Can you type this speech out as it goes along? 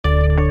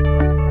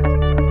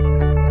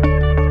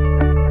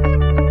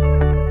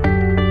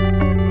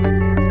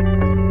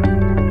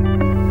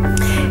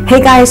Hey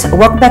guys,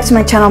 welcome back to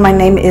my channel. My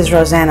name is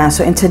Roseanna.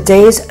 So in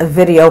today's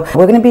video,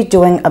 we're going to be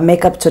doing a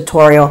makeup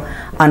tutorial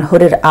on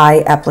hooded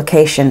eye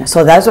application.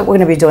 So that's what we're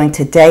going to be doing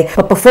today.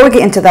 But before we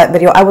get into that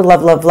video, I would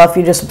love for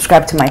you to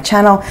subscribe to my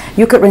channel.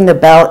 You could ring the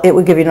bell. It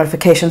would give you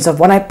notifications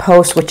of when I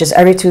post, which is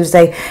every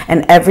Tuesday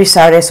and every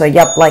Saturday. So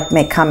yep, like,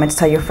 make comments,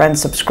 tell your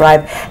friends,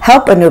 subscribe,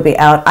 help a newbie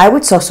out. I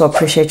would so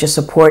appreciate your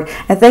support.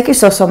 And thank you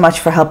so much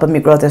for helping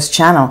me grow this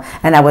channel.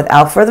 And now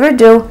without further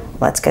ado,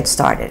 let's get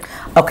started.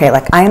 Okay,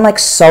 I am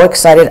so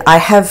excited. I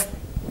have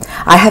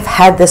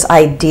had this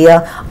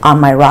idea on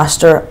my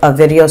roster of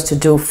videos to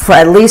do for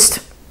at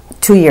least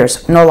 2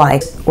 years, no lie.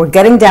 We're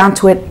getting down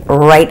to it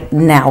right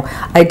now.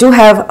 I do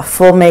have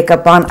full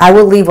makeup on. I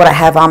will leave what I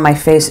have on my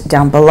face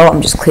down below.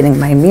 I'm just cleaning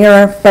my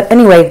mirror. But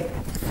anyway,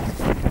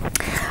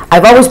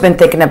 I've always been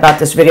thinking about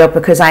this video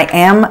because I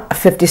am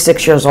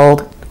 56 years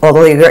old.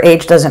 Although your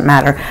age doesn't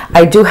matter.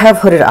 I do have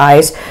hooded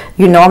eyes.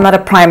 You know I'm not a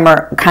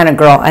primer kind of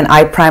girl, an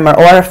eye primer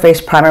or a face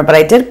primer, but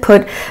I did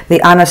put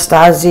the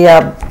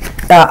Anastasia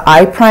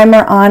eye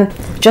primer on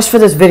just for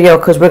this video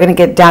because we're going to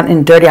get down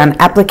and dirty on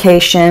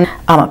application,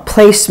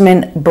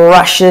 placement,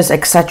 brushes,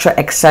 etc,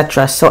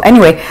 etc. So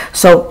anyway,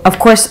 so of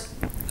course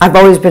I've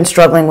always been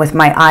struggling with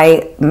my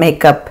eye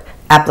makeup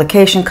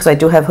application because I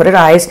do have hooded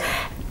eyes.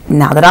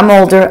 Now that I'm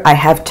older, I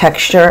have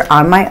texture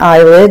on my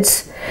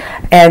eyelids.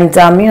 And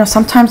you know,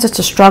 sometimes it's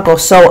a struggle.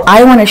 So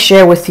I want to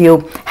share with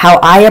you how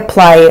I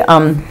apply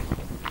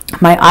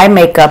my eye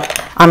makeup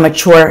on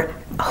mature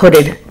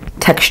hooded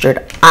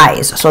textured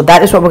eyes. So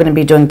that is what we're going to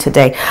be doing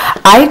today.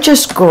 I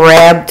just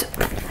grabbed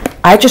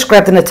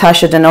the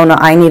Natasha Denona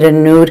I Need a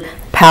Nude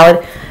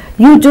palette.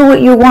 You do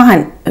what you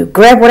want.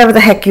 Grab whatever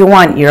the heck you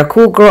want. You're a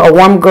cool girl, a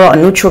warm girl, a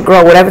neutral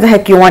girl, whatever the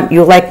heck you want.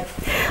 You like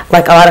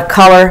a lot of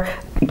color.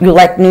 You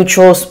like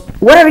neutrals,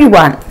 whatever you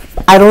want.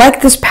 I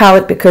like this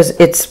palette because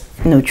it's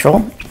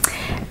neutral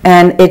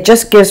and it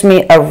just gives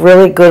me a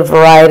really good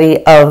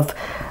variety of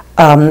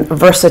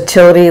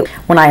versatility.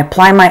 When I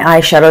apply my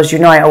eyeshadows, you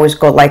know I always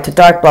go light to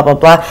dark, blah blah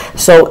blah.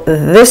 So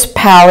this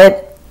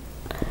palette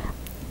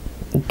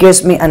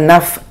gives me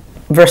enough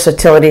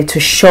versatility to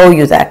show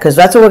you that, because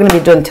that's what we're going to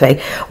be doing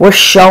today. We're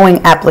showing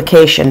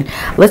application.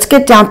 Let's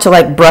get down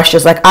to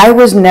brushes. I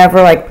was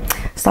never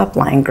stop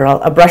lying,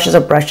 girl. A brush is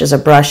a brush is a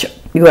brush.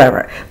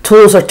 Whatever.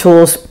 Tools are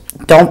tools.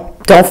 Don't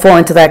fall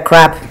into that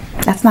crap.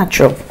 That's not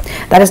true.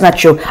 That is not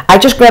true. I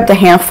just grabbed a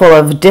handful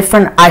of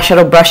different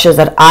eyeshadow brushes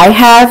that I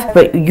have,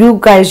 but you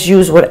guys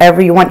use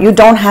whatever you want. You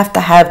don't have to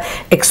have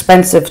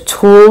expensive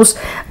tools,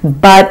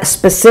 but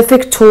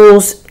specific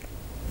tools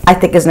I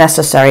think is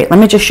necessary. Let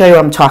me just show you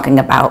what I'm talking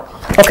about.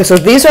 Okay, so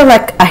these are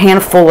a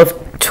handful of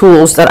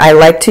tools that I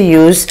like to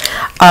use.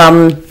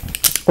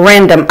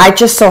 Random. I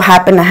just so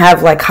happen to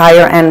have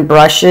higher end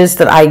brushes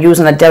that I use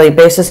on a daily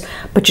basis,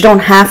 but you don't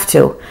have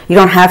to. You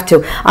don't have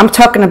to. I'm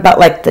talking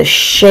about the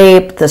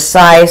shape, the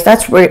size.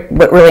 That's what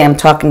really I'm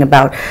talking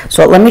about.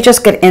 So let me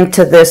just get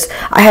into this.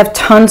 I have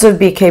tons of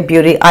BK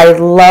Beauty. I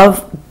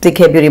love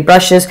BK Beauty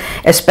brushes,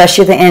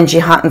 especially the Angie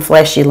Hot and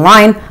Flashy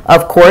line,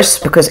 of course,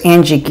 because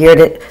Angie geared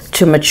it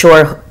to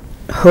mature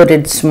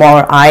hooded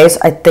smaller eyes.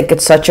 I think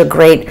it's such a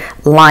great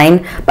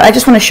line, but I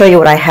just want to show you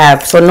what I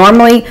have. So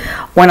normally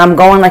when I'm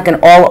going an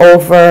all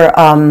over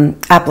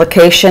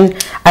application,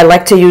 I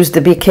like to use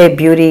the BK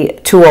Beauty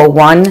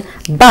 201,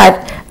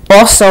 but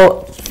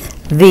also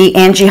the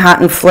Angie Hot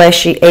and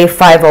Flashy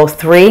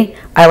A503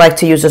 I like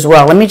to use as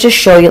well. Let me just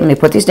show you. Let me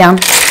put these down.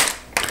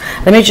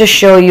 Let me just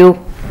show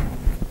you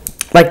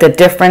the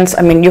difference.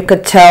 I mean, you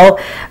could tell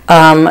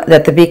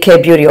that the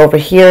BK Beauty over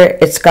here,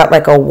 it's got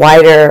a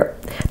wider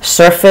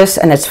surface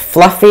and it's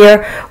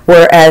fluffier,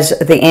 whereas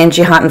the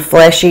Angie Hot and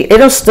Flashy,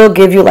 it'll still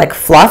give you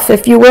fluff,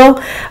 if you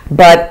will,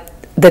 but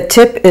the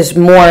tip is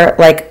more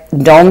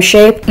dome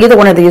shape. Either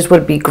one of these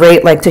would be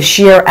great to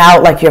sheer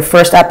out your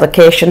first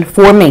application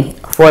for me.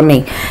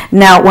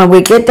 Now when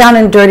we get down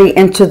and dirty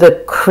into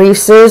the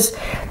creases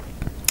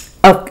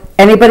of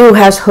anybody who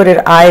has hooded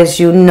eyes,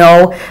 you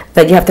know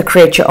that you have to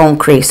create your own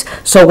crease.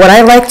 So what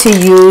I like to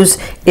use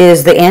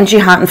is the Angie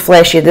Hot and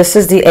Flashy. This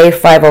is the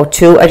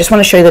A502. I just want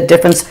to show you the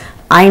difference.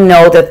 I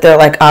know that they're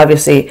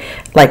obviously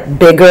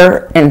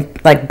bigger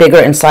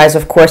in size,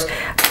 of course,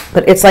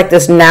 but it's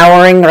this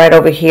narrowing right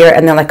over here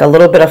and then a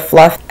little bit of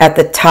fluff at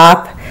the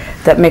top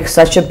that makes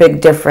such a big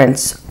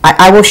difference.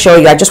 I will show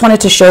you. I just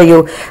wanted to show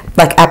you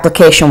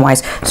application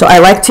wise. So I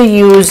like to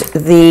use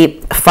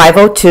the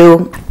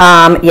 502.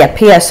 Yeah,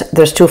 PS,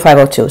 there's two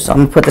 502, so I'm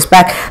gonna put this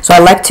back. So I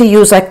like to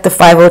use the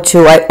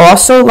 502. I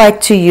also like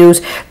to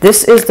use,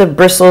 this is the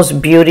Bristles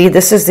Beauty.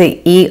 This is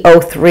the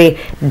E03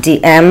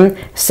 DM.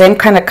 Same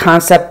kind of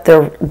concept.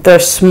 They're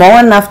small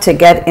enough to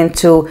get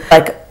into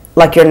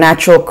your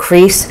natural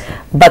crease,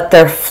 but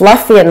they're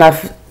fluffy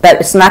enough that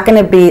it's not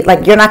going to be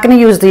you're not going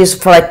to use these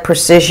for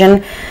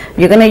precision.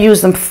 You're going to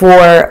use them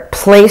for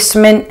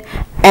placement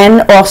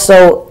and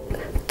also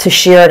to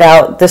shear it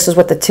out. This is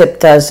what the tip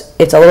does.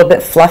 It's a little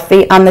bit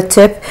fluffy on the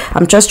tip.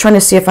 I'm just trying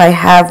to see if I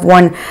have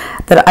one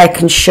that I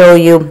can show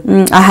you.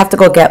 I have to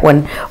go get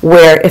one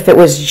where if it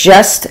was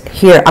just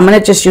here, I'm going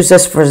to just use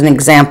this for an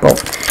example,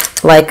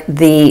 like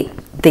the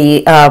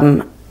the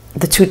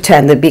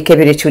 210, the BK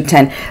Beauty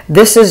 210.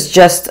 This is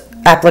just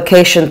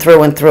application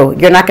through and through.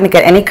 You're not going to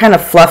get any kind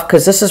of fluff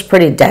because this is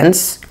pretty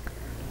dense.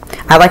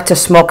 I like to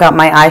smoke out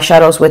my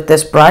eyeshadows with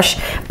this brush,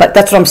 but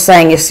that's what I'm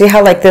saying. You see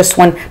how like this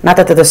one, not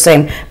that they're the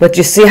same, but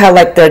you see how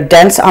like they're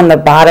dense on the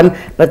bottom,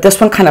 but this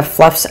one kind of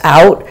fluffs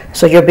out,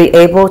 so you'll be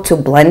able to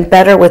blend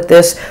better with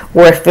this,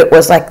 where if it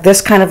was like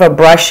this kind of a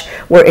brush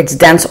where it's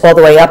dense all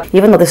the way up,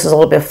 even though this is a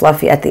little bit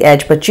fluffy at the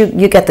edge, but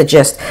you get the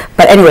gist.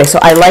 But anyway, so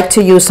I like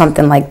to use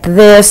something like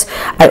this.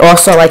 I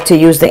also like to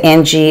use the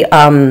Angie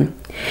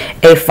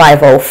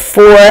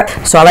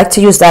A504, so I like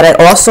to use that. I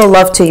also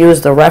love to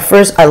use the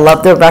Refers. I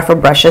love the Refer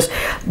brushes.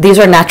 These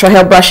are natural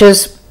hair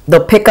brushes.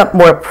 They'll pick up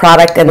more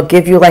product and they'll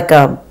give you like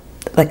a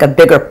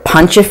bigger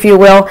punch, if you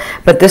will.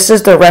 But this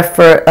is the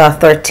Refer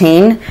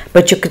 13,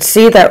 but you could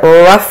see that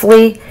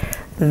roughly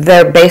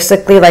they're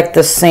basically like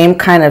the same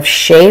kind of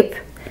shape,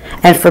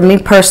 and for me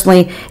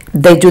personally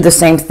they do the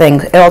same thing.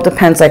 It all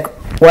depends like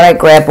what I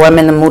grab, what I'm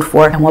in the mood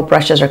for, and what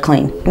brushes are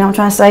clean. You know what I'm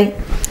trying to say?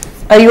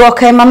 Are you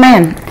okay, my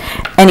man?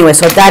 Anyway,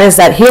 so that is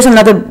that. Here's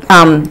another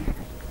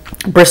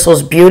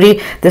Bristles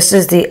Beauty. This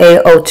is the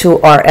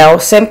A02RL.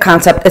 Same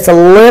concept. It's a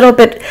little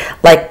bit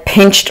like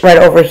pinched right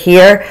over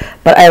here,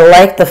 but I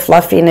like the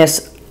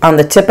fluffiness on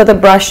the tip of the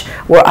brush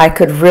where I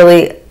could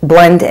really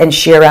blend and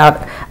shear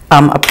out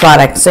a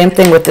product. Same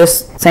thing with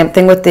this. Same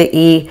thing with the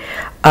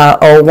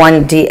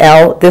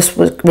E01DL. This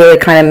was really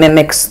kind of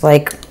mimics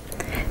like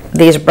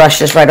these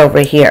brushes right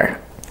over here.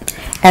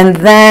 And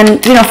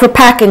then, you know, for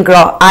packing,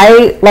 girl,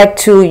 I like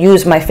to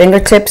use my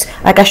fingertips.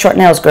 I got short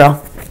nails,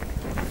 girl.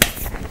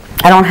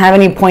 I don't have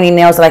any pointy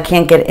nails that I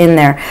can't get in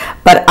there.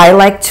 But I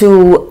like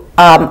to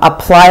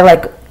apply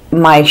like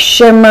my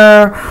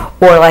shimmer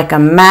or like a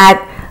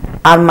matte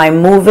on my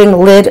moving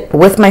lid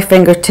with my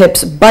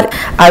fingertips. But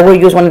I will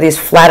use one of these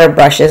flatter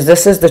brushes.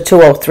 This is the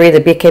 203, the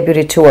BK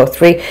Beauty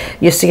 203.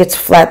 You see it's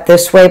flat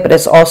this way, but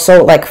it's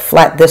also like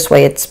flat this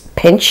way. It's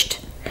pinched.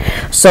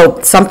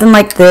 So something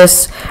like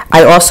this.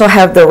 I also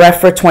have the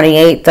Refer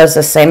 28, does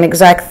the same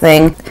exact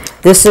thing.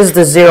 This is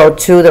the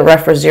 02, the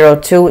Refer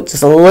 02. It's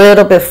just a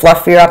little bit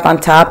fluffier up on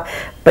top,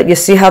 but you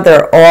see how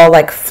they're all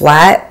like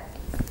flat.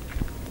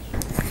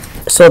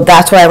 So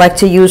that's what I like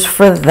to use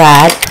for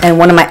that. And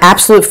one of my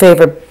absolute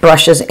favorite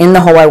brushes in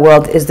the whole wide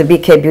world is the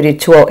BK Beauty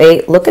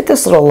 208. Look at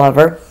this little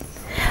lover.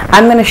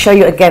 I'm going to show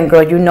you again,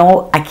 girl. You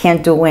know I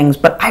can't do wings,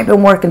 but I've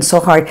been working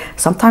so hard.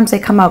 Sometimes they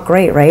come out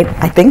great, right?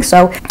 I think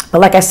so. But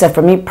like I said,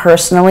 for me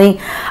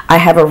personally, I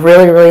have a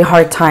really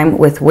hard time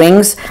with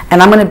wings. And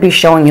I'm going to be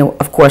showing you,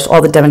 of course,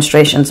 all the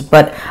demonstrations.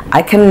 But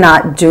I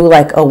cannot do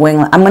like a wing.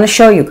 I'm going to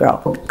show you,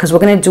 girl, because we're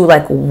going to do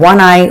like one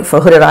eye for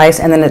hooded eyes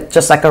and then it's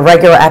just like a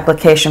regular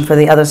application for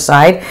the other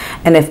side.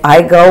 And if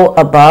I go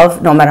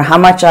above, no matter how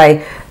much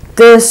I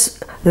this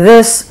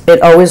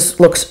it always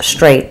looks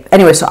straight.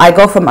 Anyway, so I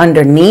go from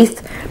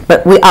underneath,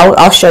 but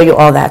I'll show you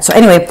all that. So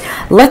anyway,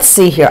 let's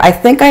see here. I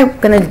think I'm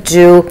gonna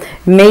do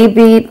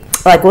maybe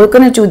like we're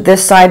gonna do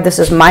this side. This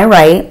is my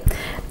right.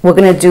 We're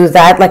gonna do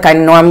that like I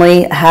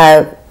normally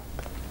have.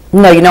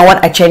 No, you know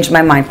what? I changed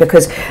my mind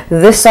because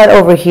this side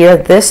over here,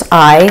 this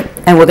eye,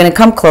 and we're gonna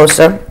come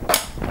closer.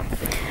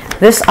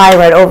 This eye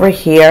right over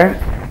here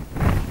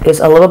is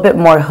a little bit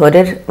more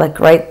hooded, like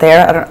right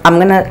there. I'm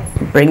gonna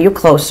bring you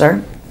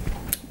closer.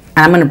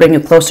 I'm going to bring you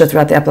closer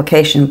throughout the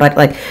application, but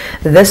like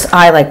this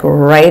eye, like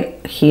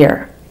right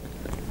here,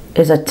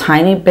 is a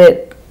tiny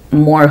bit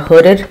more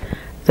hooded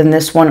than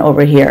this one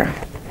over here.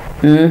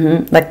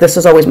 Like this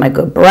is always my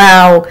good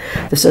brow,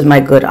 this is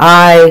my good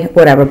eye,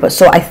 whatever. But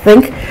so I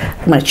think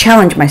I'm going to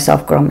challenge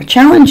myself, girl. I'm going to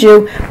challenge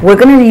you. We're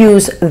going to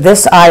use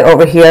this eye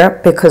over here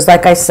because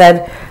like I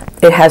said,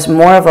 it has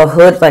more of a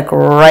hood like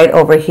right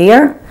over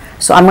here.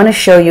 So I'm going to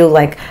show you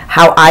like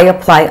how I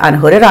apply on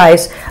hooded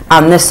eyes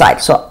on this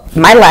side. So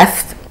my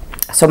left,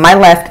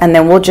 and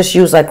then we'll just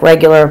use like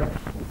regular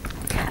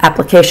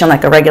application,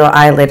 like a regular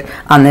eyelid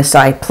on this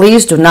side.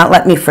 Please do not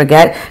let me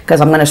forget because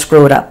I'm going to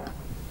screw it up.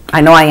 I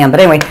know I am, but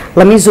anyway,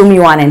 let me zoom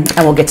you on in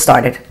and we'll get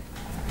started.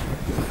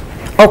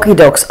 Okie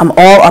dokes, I'm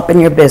all up in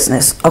your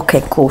business.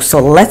 Okay, cool. So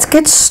let's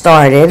get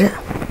started.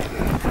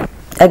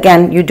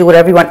 Again, you do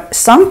whatever you want.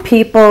 Some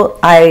people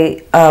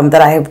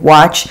that I have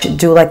watched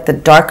do like the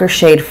darker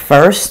shade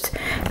first,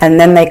 and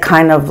then they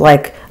kind of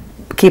like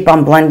keep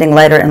on blending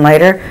lighter and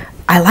lighter.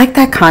 I like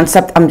that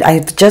concept. I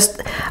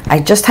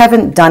just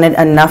haven't done it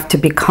enough to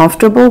be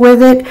comfortable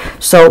with it.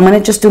 So I'm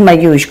gonna just do my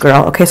usual,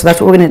 girl. Okay, so that's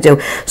what we're gonna do.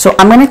 So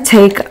I'm gonna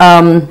take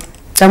then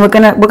we're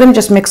gonna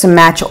just mix and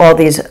match all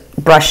these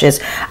brushes.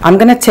 I'm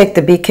gonna take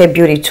the BK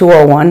Beauty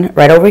 201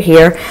 right over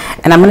here,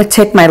 and I'm gonna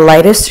take my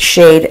lightest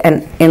shade,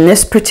 and in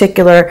this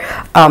particular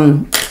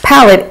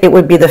palette, it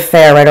would be the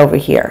Fair right over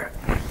here.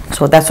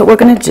 So that's what we're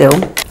gonna do.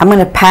 I'm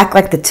gonna pack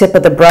like the tip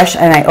of the brush,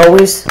 and I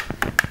always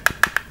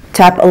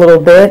tap a little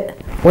bit.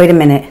 Wait a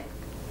minute.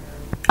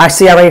 I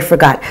see, I already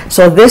forgot.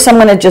 So this I'm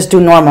going to just do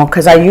normal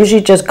because I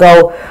usually just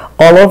go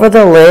all over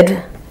the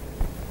lid.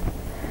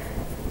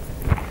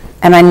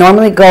 And I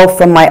normally go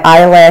from my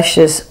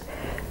eyelashes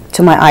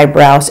to my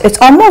eyebrows. It's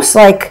almost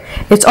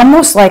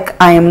like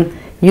I'm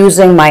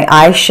using my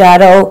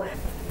eyeshadow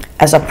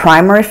as a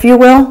primer, if you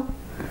will.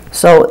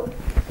 So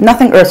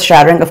nothing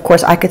earth-shattering. Of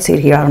course, I could see it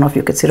here. I don't know if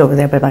you could see it over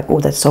there, but I'm like, oh,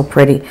 that's so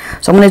pretty.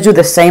 So I'm going to do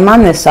the same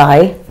on this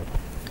eye.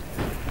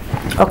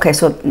 Okay,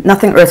 so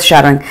nothing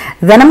earth-shattering.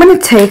 Then I'm going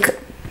to take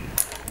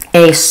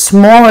a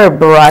smaller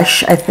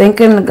brush. I think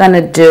I'm going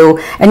to do,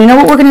 and you know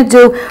what we're going to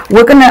do?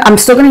 I'm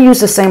still going to use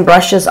the same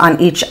brushes on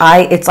each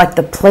eye. It's like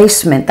the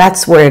placement.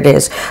 That's where it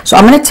is. So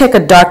I'm going to take a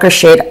darker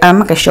shade. I'm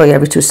not going to show you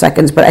every 2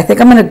 seconds, but I think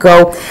I'm going to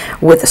go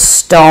with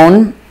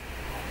Stone.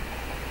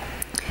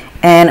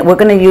 And we're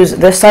going to use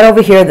this side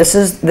over here. This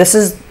is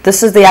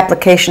the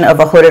application of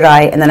a hooded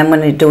eye, and then I'm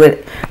going to do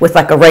it with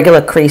like a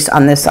regular crease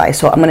on this eye.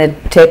 So I'm going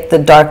to take the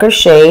darker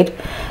shade,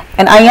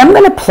 and I am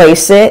going to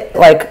place it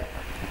like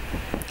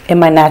in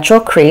my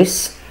natural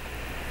crease.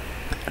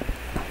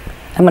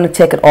 I'm going to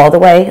take it all the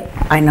way.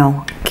 I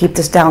know, keep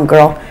this down,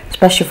 girl,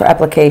 especially for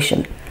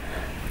application.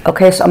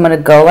 Okay, so I'm going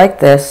to go like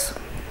this.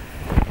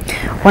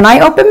 When I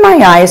open my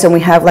eyes and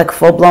we have like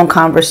full-blown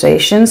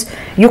conversations,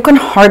 you can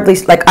hardly,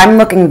 like I'm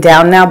looking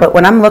down now, but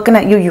when I'm looking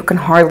at you, you can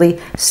hardly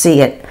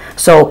see it.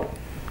 So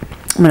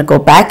I'm going to go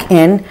back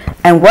in,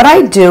 and what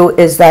I do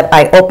is that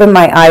I open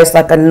my eyes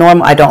like a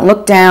normal. I don't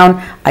look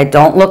down. I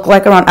don't look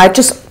like around. I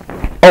just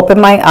open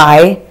my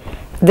eye.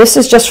 This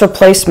is just for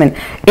placement.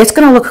 It's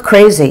going to look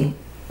crazy,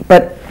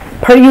 but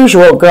per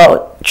usual,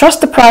 girl,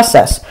 trust the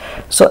process.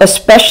 So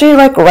especially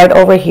like right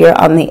over here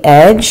on the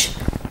edge,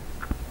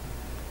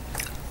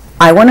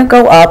 I want to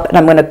go up and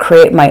I'm going to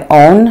create my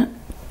own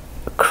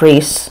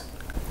crease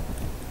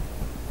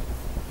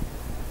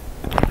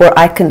where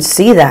I can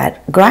see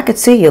that. Girl, I could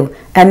see you.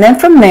 And then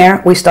from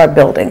there, we start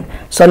building.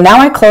 So now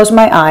I close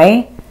my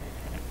eye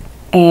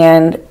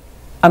and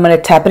I'm going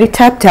to tappity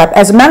tap tap.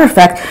 As a matter of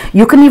fact,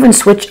 you can even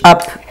switch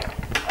up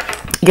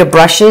your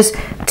brushes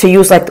to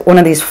use like one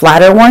of these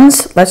flatter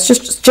ones. Let's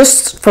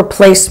just for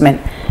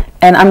placement.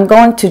 And I'm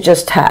going to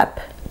just tap.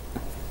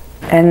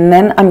 And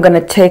then I'm going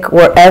to take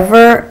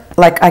wherever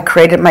like I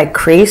created my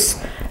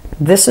crease.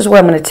 This is where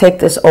I'm going to take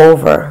this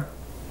over.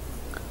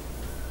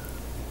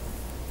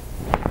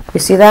 You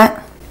see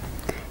that?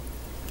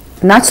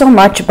 Not so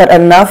much, but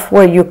enough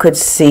where you could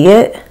see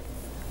it,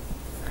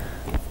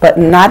 but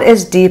not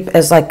as deep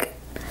as like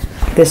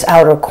this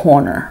outer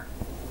corner.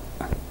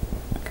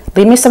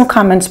 Leave me some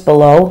comments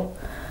below.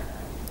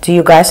 Do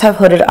you guys have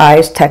hooded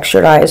eyes,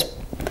 textured eyes?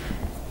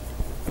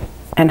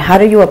 And how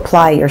do you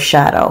apply your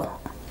shadow?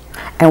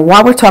 And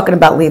while we're talking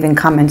about leaving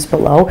comments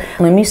below,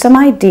 leave me some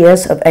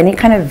ideas of any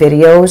kind of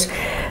videos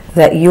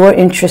that you are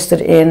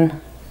interested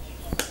in,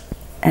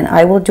 and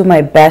I will do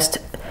my best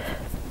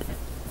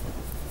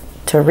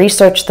to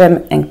research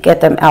them and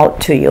get them out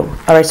to you.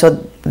 All right,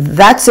 so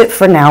that's it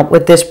for now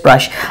with this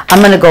brush. I'm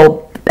going to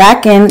go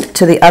back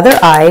into the other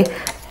eye,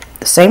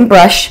 same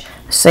brush,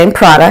 same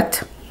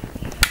product,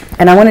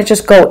 and I want to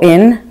just go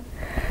in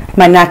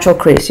my natural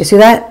crease. You see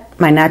that?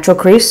 My natural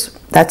crease,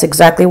 that's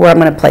exactly where I'm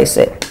going to place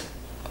it.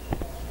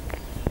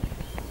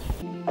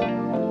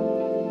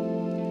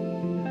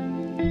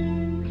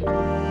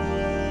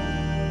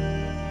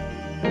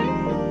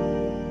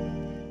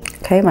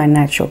 Okay, my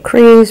natural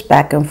crease,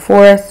 back and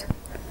forth.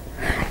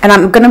 And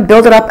I'm going to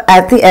build it up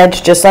at the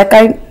edge just like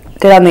I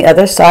did on the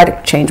other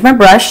side. Change my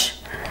brush.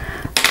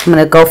 I'm going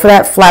to go for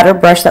that flatter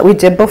brush that we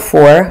did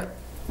before.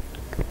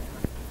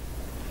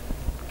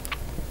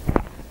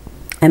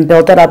 And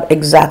build it up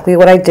exactly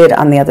what I did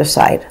on the other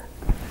side.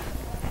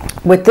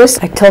 With this,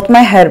 I tilt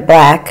my head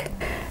back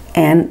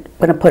and I'm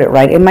going to put it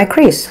right in my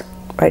crease.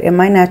 Right in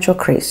my natural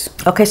crease.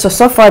 Okay, so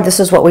far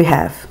this is what we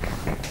have.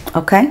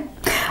 Okay.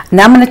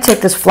 Now I'm going to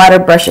take this flatter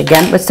brush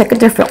again. Let's take a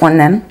different one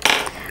then,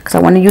 because I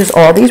want to use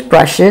all these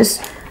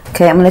brushes.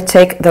 Okay, I'm going to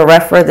take the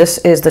Refer. This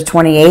is the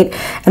 28.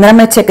 And then I'm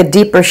going to take a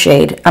deeper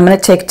shade. I'm going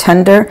to take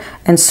Tender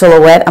and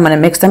Silhouette. I'm going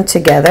to mix them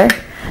together.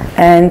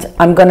 And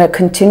I'm going to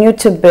continue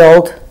to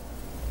build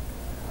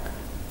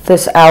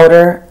this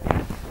outer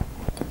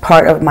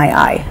part of my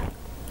eye.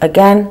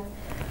 Again,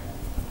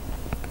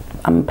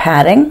 I'm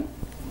patting.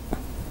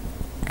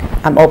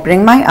 I'm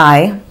opening my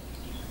eye.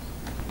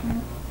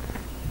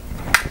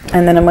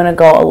 And then I'm going to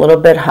go a little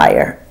bit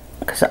higher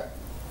because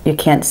you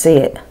can't see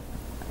it.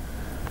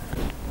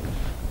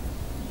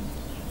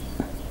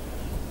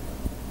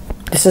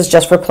 This is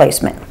just for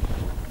placement.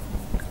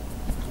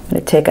 I'm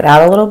going to take it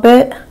out a little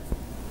bit.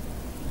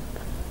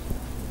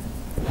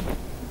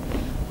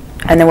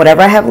 And then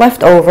whatever I have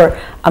left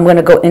over, I'm going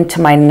to go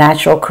into my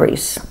natural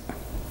crease.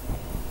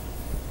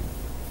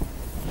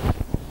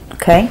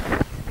 Okay?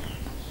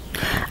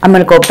 I'm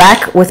going to go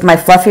back with my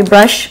fluffy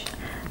brush.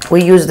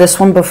 We used this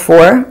one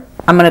before.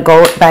 I'm going to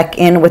go back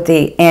in with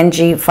the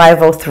Angie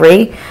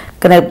 503.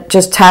 Going to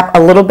just tap a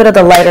little bit of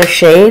the lighter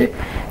shade,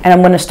 and I'm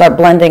going to start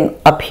blending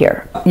up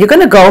here. You're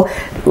going to go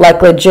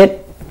like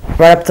legit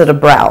right up to the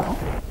brow.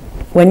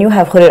 When you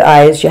have hooded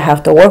eyes, you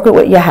have to work with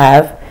what you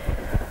have,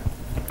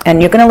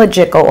 and you're going to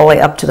legit go all the way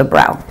up to the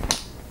brow.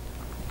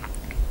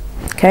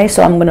 Okay,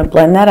 so I'm going to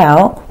blend that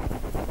out.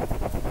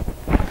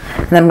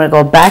 And then I'm going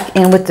to go back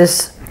in with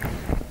this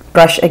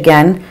brush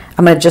again.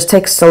 I'm going to just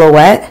take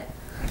Silhouette.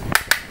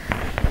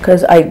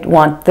 because I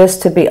want this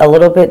to be a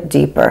little bit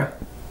deeper.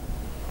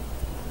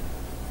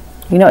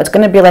 You know, it's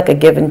going to be like a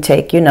give and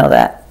take. You know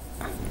that.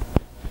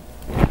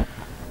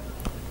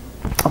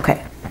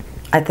 Okay.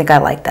 I think I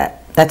like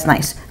that. That's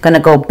nice. I'm going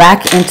to go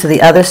back into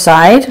the other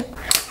side.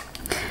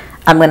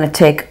 I'm going to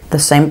take the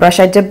same brush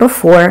I did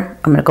before.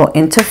 I'm going to go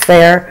into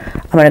Fair.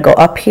 I'm going to go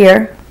up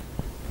here.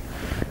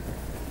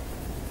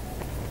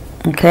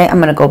 Okay, I'm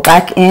going to go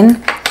back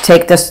in.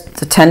 Take this,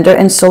 the Tender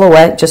and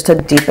Silhouette, just to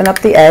deepen up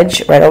the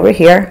edge right over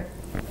here.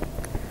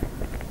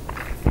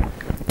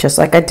 Just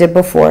like I did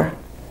before.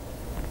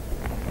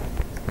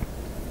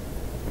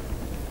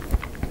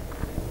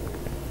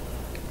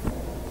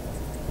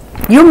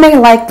 You may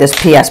like this,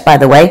 PS, by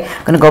the way.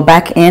 I'm going to go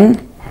back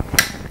in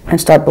and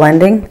start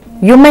blending.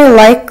 You may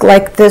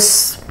like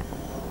this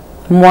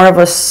more of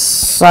a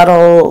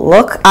subtle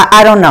look.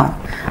 I don't know.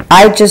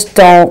 I just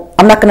don't,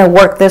 I'm not going to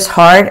work this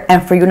hard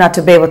and for you not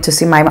to be able to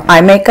see my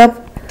eye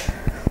makeup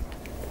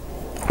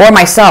or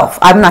myself.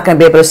 I'm not going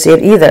to be able to see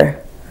it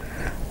either.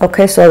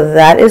 Okay, so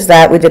that is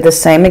that. We did the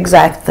same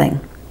exact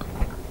thing.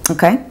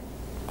 Okay,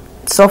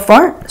 so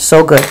far,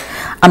 so good.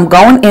 I'm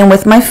going in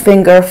with my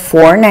finger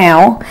for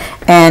now,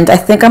 and I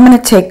think I'm going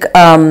to take,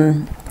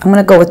 I'm going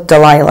to go with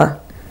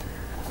Delilah.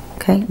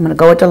 Okay, I'm going to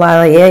go with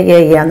Delilah,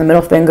 yeah, on the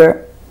middle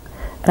finger.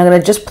 And I'm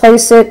going to just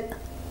place it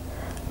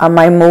on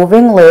my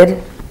moving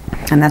lid,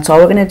 and that's all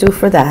we're going to do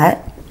for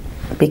that.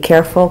 Be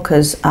careful,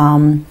 because I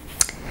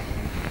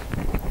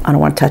don't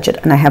want to touch it,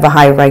 and I have a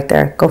hive right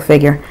there. Go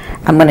figure.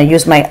 I'm going to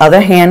use my other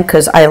hand,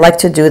 because I like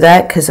to do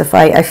that, because if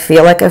I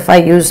feel like if I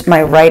use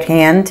my right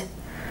hand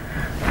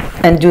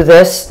and do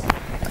this,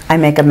 I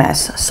make a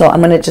mess. So I'm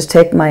going to just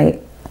take my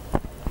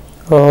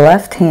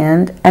left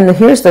hand, and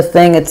here's the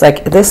thing, it's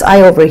like this eye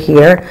over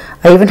here,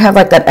 I even have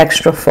like that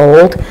extra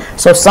fold.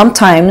 So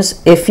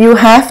sometimes if you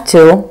have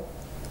to,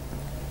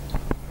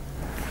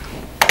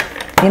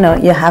 you know,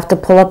 you have to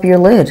pull up your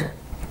lid.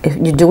 If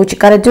you do what you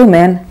got to do,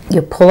 man,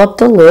 you pull up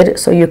the lid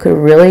so you could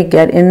really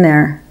get in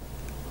there.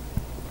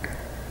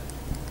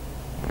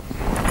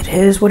 It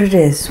is what it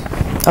is.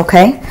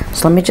 Okay,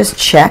 so let me just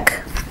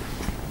check.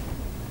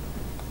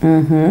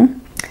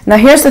 Now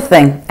here's the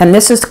thing, and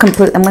this is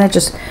complete. I'm going to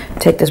just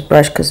take this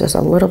brush because there's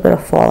a little bit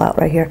of fallout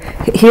right here.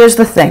 Here's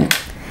the thing,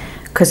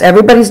 because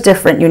everybody's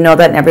different. You know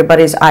that, and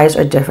everybody's eyes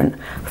are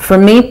different. For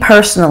me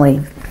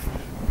personally,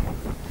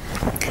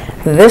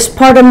 this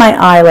part of my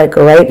eye, like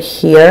right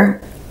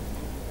here,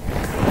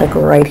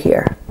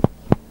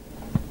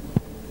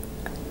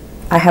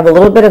 I have a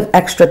little bit of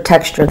extra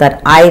texture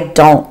that I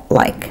don't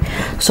like.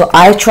 So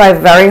I try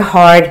very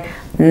hard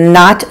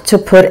not to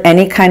put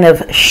any kind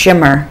of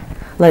shimmer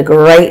like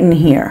right in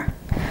here.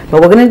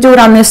 But we're going to do it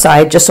on this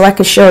side just so I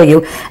can show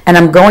you. And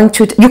I'm going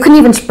to, you can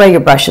even spray your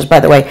brushes,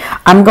 by the way.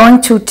 I'm going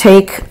to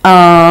take,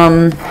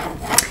 let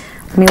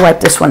me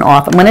wipe this one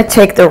off. I'm going to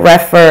take the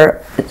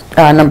Refer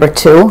number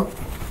 2.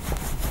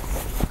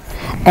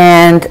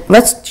 And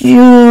let's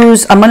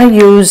use, I'm going to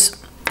use,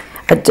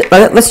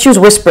 let's use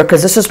Whisper,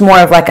 because this is more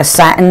of like a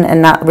satin and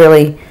not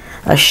really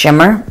a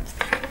shimmer.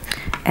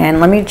 And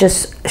let me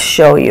just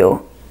show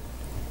you.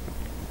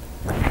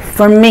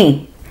 For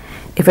me,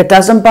 if it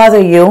doesn't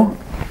bother you,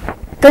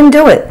 then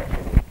do it.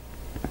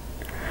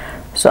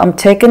 So I'm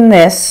taking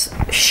this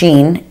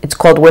sheen, it's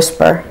called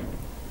Whisper.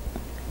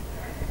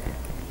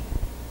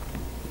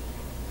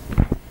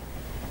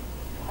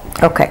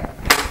 Okay.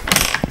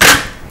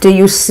 Do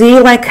you see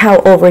like how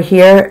over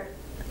here,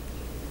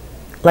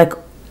 like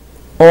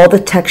all the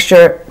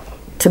texture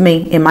to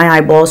me in my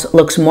eyeballs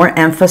looks more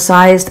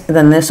emphasized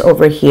than this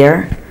over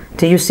here?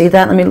 Do you see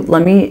that?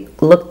 Let me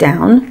look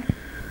down,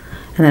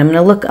 and then I'm going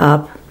to look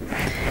up.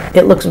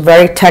 It looks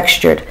very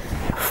textured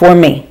for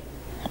me.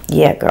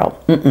 Yeah,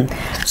 girl.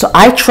 So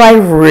I try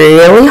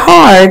really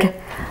hard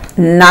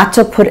not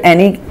to put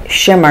any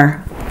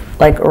shimmer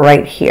like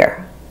right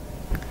here.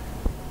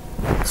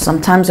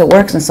 Sometimes it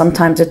works and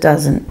sometimes it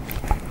doesn't.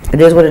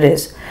 It is what it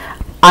is.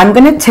 I'm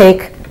going to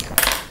take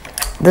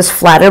this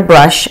flatter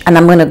brush and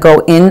I'm going to go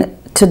in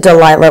to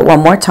Delilah one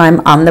more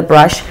time on the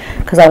brush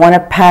because I want to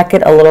pack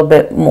it a little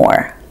bit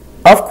more.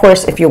 Of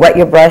course, if you wet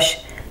your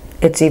brush,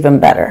 it's even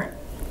better.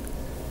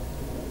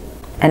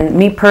 And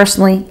me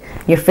personally,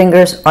 your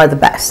fingers are the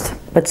best.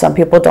 But some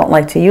people don't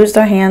like to use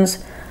their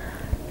hands.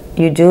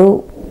 You do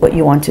what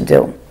you want to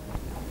do.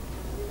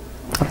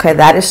 Okay,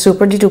 that is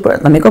super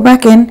duper. Let me go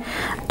back in.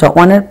 Don't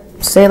want to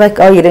say like,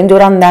 oh, you didn't do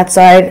it on that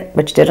side,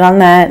 but you did it on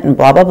that, and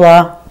blah, blah,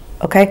 blah.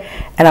 Okay,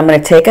 and I'm going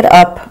to take it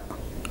up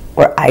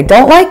where I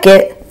don't like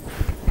it,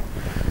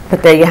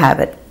 but there you have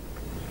it.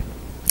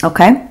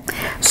 Okay,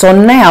 so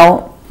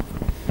now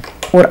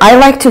what I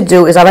like to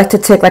do is I like to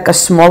take like a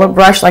smaller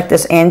brush like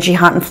this Angie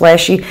Hot and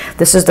Flashy.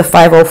 This is the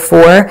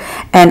 504,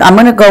 and I'm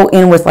going to go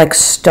in with like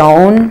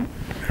Stone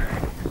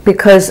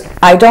because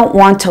I don't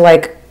want to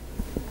like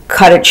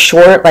cut it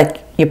short.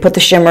 Like you put the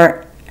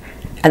shimmer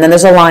and then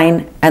there's a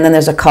line and then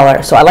there's a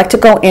color. So I like to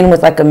go in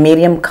with like a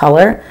medium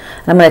color,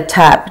 and I'm going to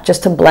tap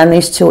just to blend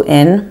these two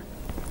in.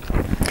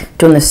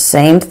 Doing the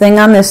same thing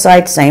on this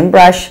side, same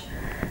brush,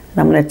 and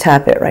I'm going to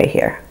tap it right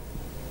here.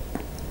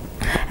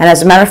 And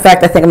as a matter of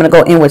fact, I think I'm going to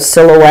go in with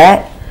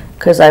Silhouette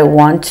because I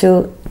want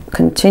to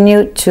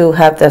continue to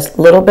have this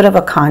little bit of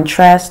a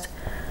contrast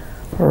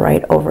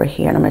right over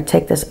here. And I'm going to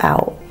take this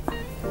out.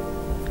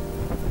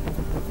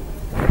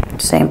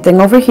 Same thing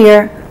over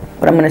here,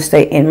 but I'm going to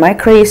stay in my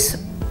crease.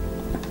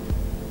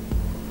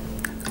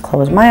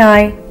 Close my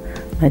eye.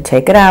 I'm going to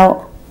take it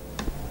out.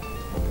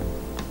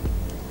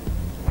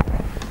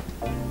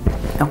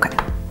 Okay.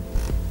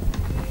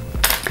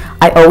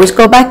 I always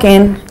go back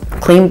in,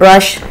 clean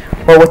brush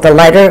or with a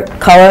lighter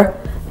color,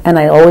 and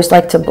I always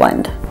like to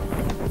blend.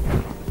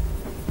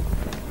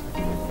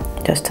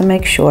 Just to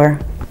make sure.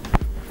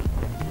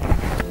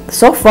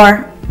 So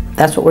far,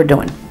 that's what we're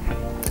doing.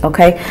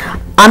 Okay,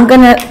 I'm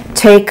gonna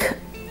take,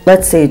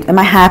 let's see, am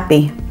I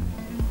happy?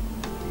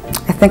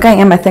 I think I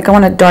am. I think I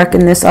want to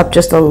darken this up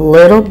just a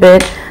little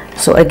bit.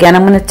 So again,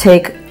 I'm going to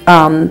take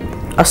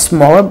a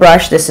smaller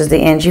brush. This is the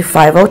Angie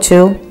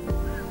 502.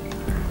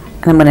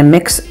 And I'm going to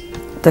mix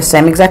the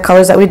same exact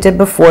colors that we did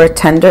before,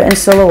 Tender and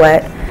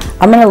Silhouette.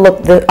 I'm going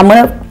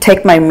to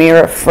take my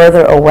mirror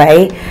further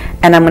away,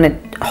 and I'm going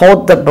to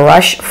hold the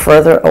brush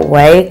further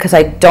away because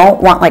I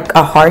don't want like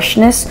a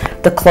harshness.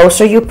 The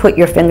closer you put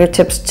your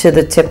fingertips to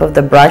the tip of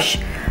the brush,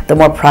 the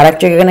more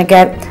product you're going to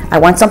get. I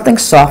want something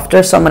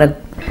softer, so I'm going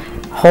to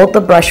hold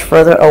the brush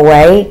further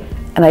away,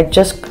 and I'm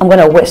going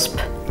to wisp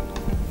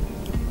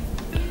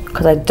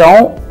because I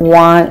don't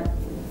want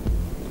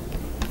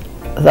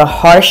the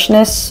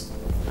harshness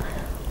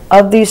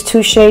of these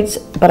two shades,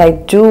 but I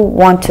do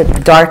want to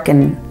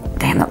darken.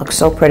 Damn, that looks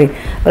so pretty.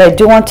 But I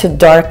do want to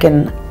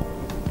darken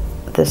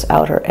this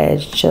outer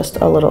edge just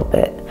a little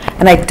bit,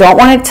 and I don't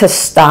want it to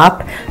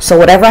stop. So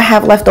whatever I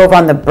have left over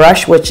on the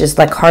brush, which is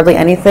like hardly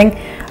anything,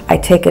 I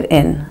take it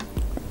in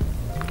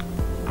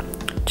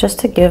just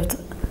to give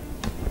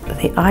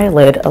the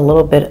eyelid a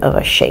little bit of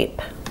a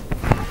shape.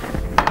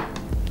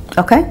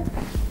 Okay,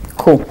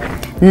 cool.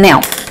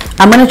 Now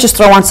I'm gonna just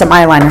throw on some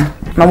eyeliner.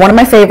 Now, one of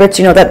my favorites,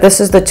 you know that this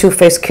is the Too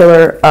Faced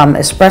Killer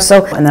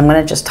Espresso, and I'm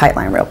gonna just tight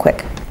line real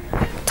quick.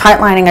 Tight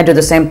lining, I do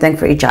the same thing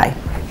for each eye.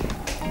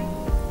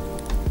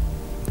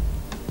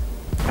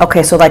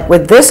 Okay, so like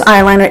with this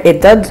eyeliner,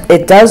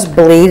 it does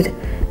bleed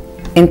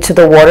into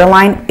the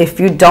waterline. If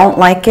you don't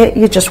like it,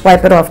 you just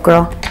wipe it off,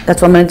 girl.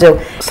 That's what I'm gonna do.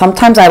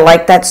 Sometimes I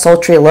like that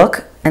sultry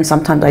look, and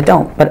sometimes I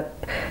don't, but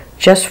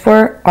just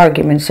for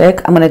argument's sake,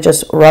 I'm gonna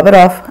just rub it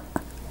off,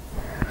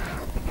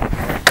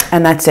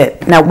 and that's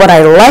it. Now what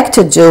I like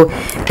to do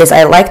is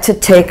I like to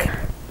take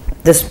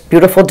this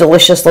beautiful,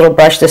 delicious little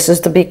brush. This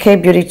is the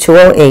BK Beauty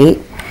 208,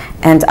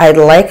 and I'd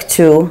like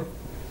to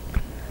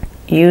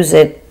use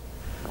it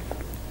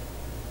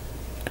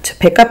to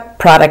pick up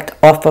product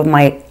off of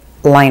my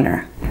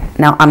liner.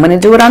 Now I'm gonna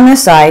do it on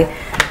this eye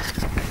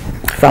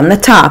from the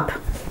top.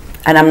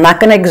 And I'm not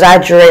going to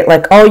exaggerate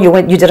like, oh,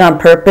 you did it on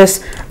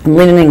purpose. I'm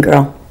leaning in,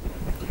 girl.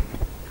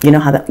 You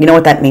know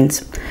what that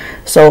means.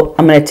 So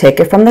I'm going to take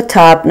it from the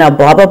top. Now,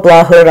 blah, blah,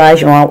 blah, hooded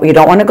eyes. You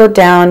don't want to go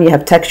down. You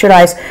have textured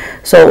eyes.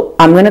 So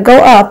I'm going to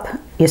go up.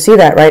 You see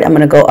that, right? I'm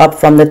going to go up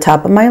from the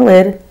top of my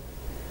lid.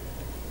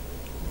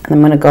 And I'm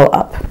going to go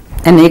up.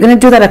 And you're going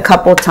to do that a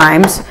couple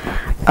times.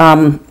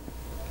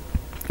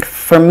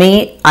 For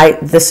me,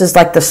 this is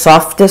like the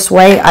softest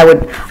way. I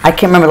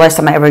can't remember the last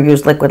time I ever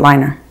used liquid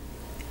liner.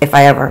 If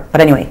I ever,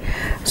 but anyway.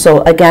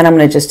 So again, I'm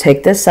going to just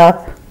take this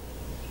up,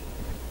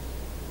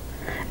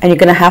 and you're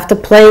going to have to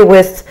play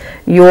with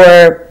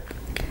your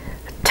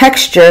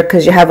texture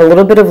because you have a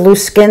little bit of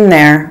loose skin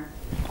there.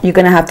 You're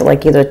going to have to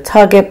like either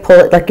tug it, pull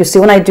it. Like you see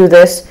when I do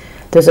this,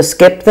 there's a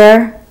skip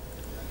there.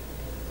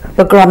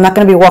 But girl, I'm not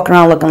going to be walking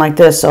around looking like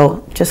this,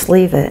 so just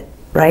leave it,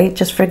 right?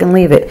 Just friggin'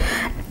 leave it.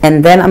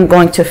 And then I'm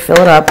going to fill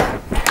it up.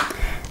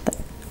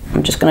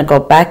 I'm just going to go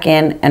back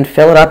in and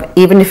fill it up.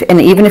 Even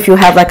if you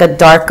have like a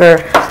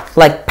darker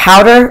like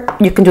powder,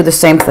 you can do the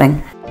same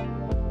thing.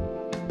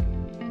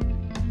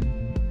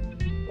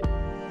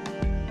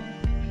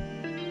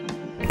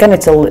 Again,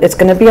 it's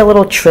going to be a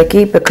little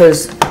tricky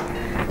because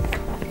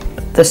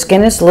the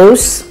skin is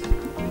loose,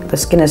 the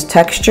skin is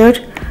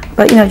textured,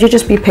 but you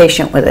just be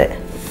patient with it.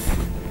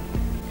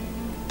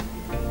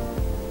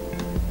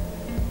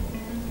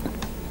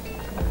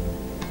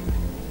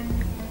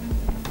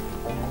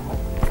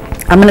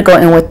 I'm going to go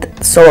in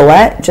with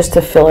Silhouette just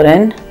to fill it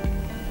in.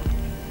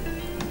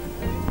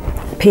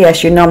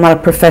 P.S. You know I'm not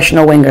a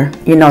professional winger.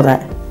 You know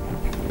that.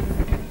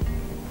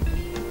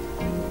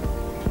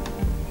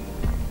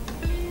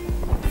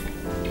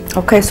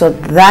 Okay, so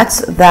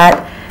that's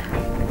that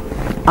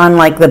on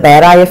like the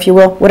bad eye, if you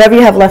will. Whatever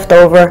you have left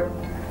over.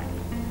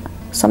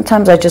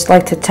 Sometimes I just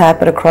like to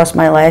tap it across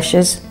my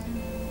lashes.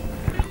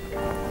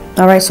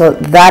 All right, so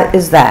that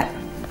is that.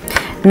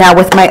 Now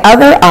with my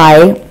other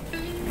eye,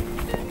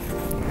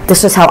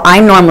 this is how I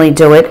normally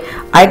do it.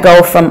 I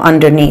go from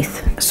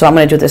underneath. So I'm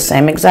going to do the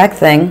same exact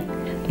thing.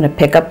 I'm going to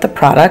pick up the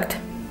product.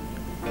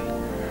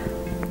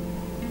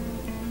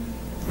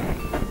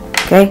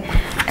 Okay.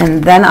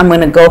 And then I'm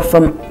going to go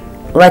from,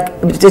 like,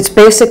 it's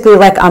basically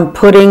like I'm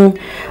putting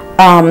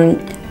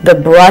the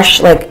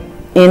brush like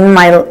in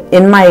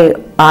my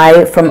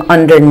eye from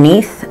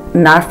underneath,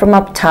 not from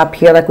up top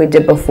here like we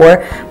did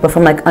before, but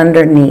from like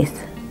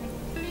underneath.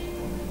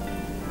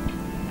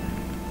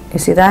 You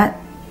see that?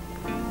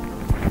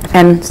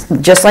 And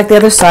just like the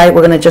other side,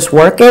 we're going to just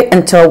work it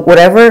until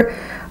whatever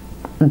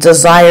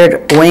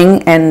desired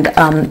wing. And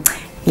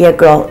yeah,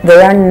 girl,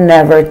 they are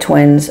never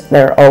twins.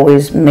 They're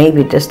always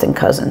maybe distant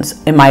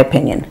cousins, in my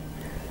opinion.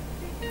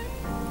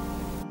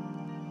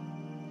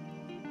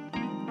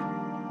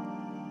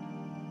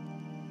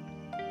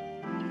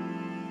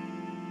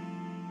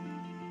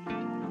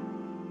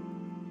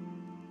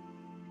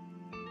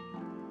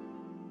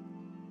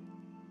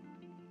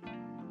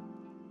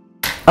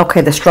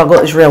 Okay, the struggle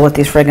is real with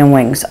these friggin'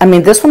 wings. I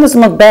mean, this one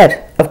doesn't look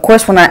bad. Of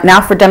course, now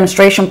for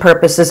demonstration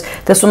purposes,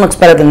 this one looks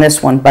better than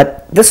this one,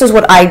 but this is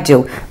what I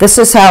do. This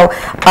is how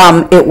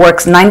it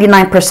works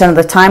 99% of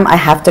the time. I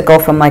have to go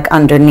from like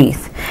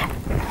underneath.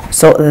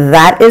 So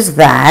that is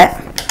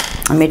that.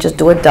 Let me just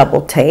do a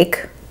double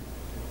take.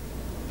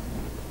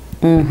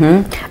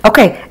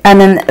 Okay,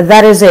 and then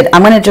that is it.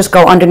 I'm going to just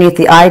go underneath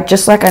the eye,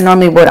 just like I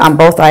normally would on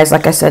both eyes.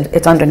 Like I said,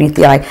 it's underneath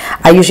the eye.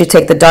 I usually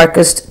take the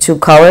darkest two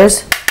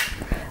colors,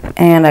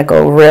 and I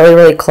go really,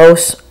 really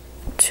close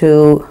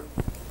to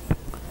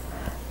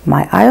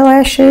my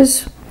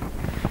eyelashes.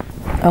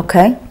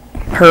 Okay,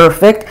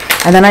 perfect.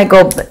 And then I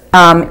go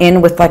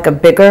in with like a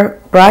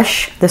bigger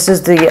brush. This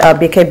is the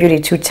BK Beauty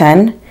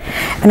 210.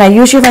 And I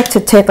usually like to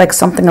take like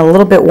something a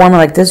little bit warmer,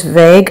 like this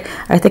Vague.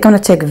 I think I'm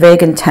going to take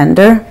Vague and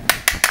Tender.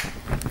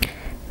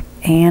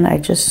 And I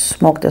just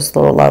smoke this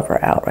little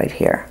lover out right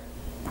here.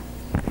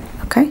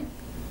 Okay,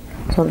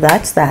 so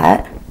that's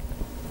that.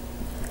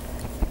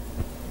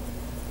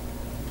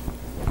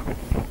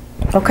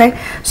 Okay,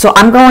 so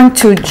I'm going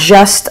to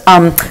just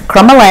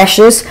curl my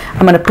lashes.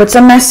 I'm going to put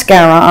some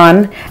mascara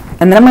on,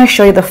 and then I'm going to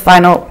show you the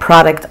final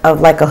product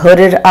of like a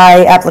hooded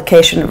eye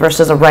application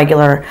versus a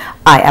regular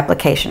eye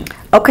application.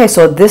 Okay,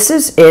 so this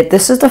is it.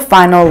 This is the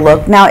final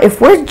look. Now, if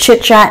we're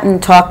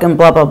chit-chatting, talking,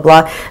 blah, blah,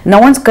 blah, no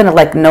one's going to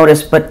like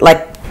notice, but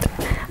like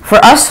for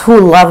us who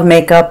love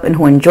makeup and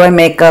who enjoy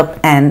makeup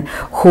and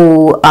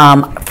who,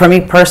 for me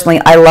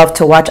personally, I love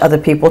to watch other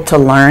people to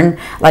learn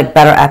like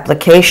better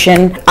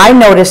application. I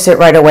notice it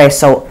right away,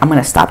 so I'm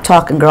gonna stop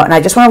talking, girl, and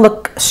I just wanna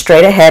look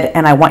straight ahead,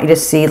 and I want you to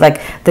see like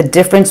the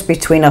difference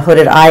between a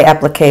hooded eye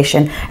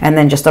application and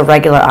then just a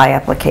regular eye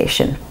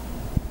application.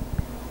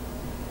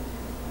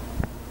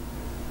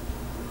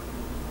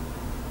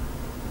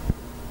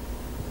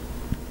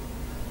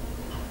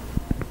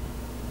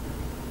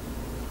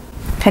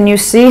 Can you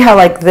see how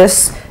like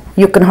this,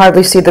 you can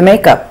hardly see the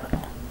makeup?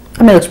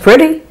 I mean, it's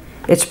pretty.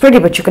 It's pretty,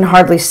 but you can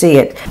hardly see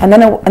it. And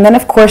then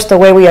of course, the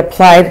way we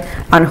applied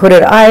on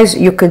hooded eyes,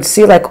 you could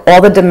see like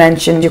all the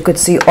dimensions, you could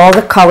see all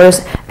the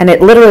colors, and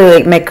it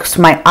literally makes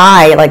my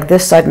eye, like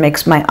this side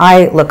makes my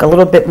eye look a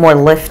little bit more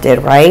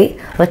lifted, right?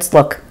 Let's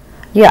look.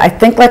 Yeah, I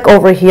think like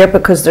over here,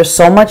 because there's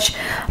so much,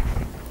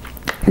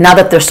 now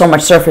that there's so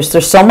much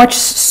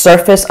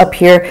surface up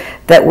here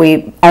that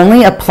we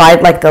only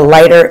applied like the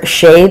lighter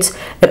shades,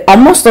 it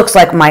almost looks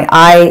like my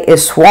eye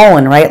is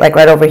swollen, right? Like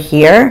right over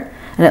here,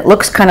 and it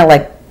looks kind of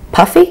like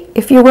puffy,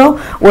 if you will.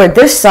 Where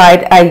this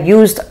side, I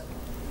used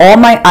all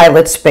my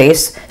eyelid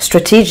space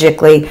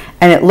strategically,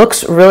 and it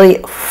looks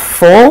really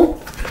full.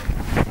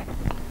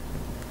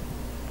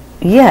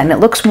 Yeah, and it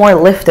looks more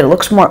lifted, it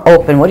looks more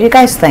open. What do you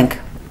guys think?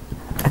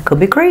 I could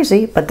be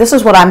crazy, but this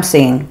is what I'm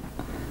seeing.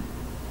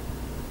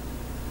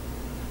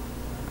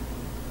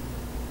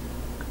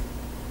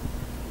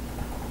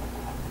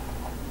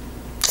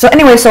 So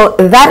anyway, so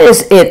that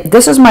is it.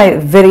 This is my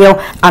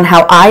video on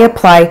how I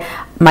apply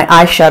my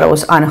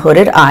eyeshadows on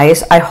hooded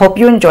eyes. I hope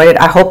you enjoyed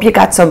it. I hope you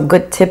got some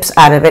good tips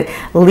out of it.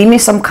 Leave me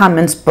some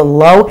comments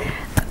below.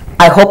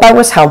 I hope I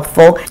was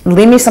helpful.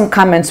 Leave me some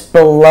comments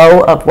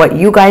below of what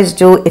you guys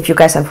do if you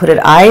guys have hooded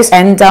eyes.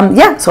 And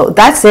yeah, so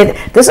that's it.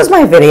 This is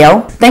my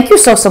video. Thank you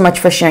so much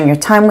for sharing your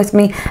time with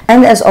me.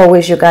 And as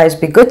always, you guys,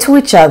 be good to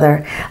each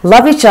other,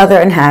 love each other,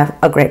 and have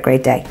a great,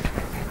 great day.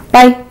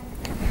 Bye.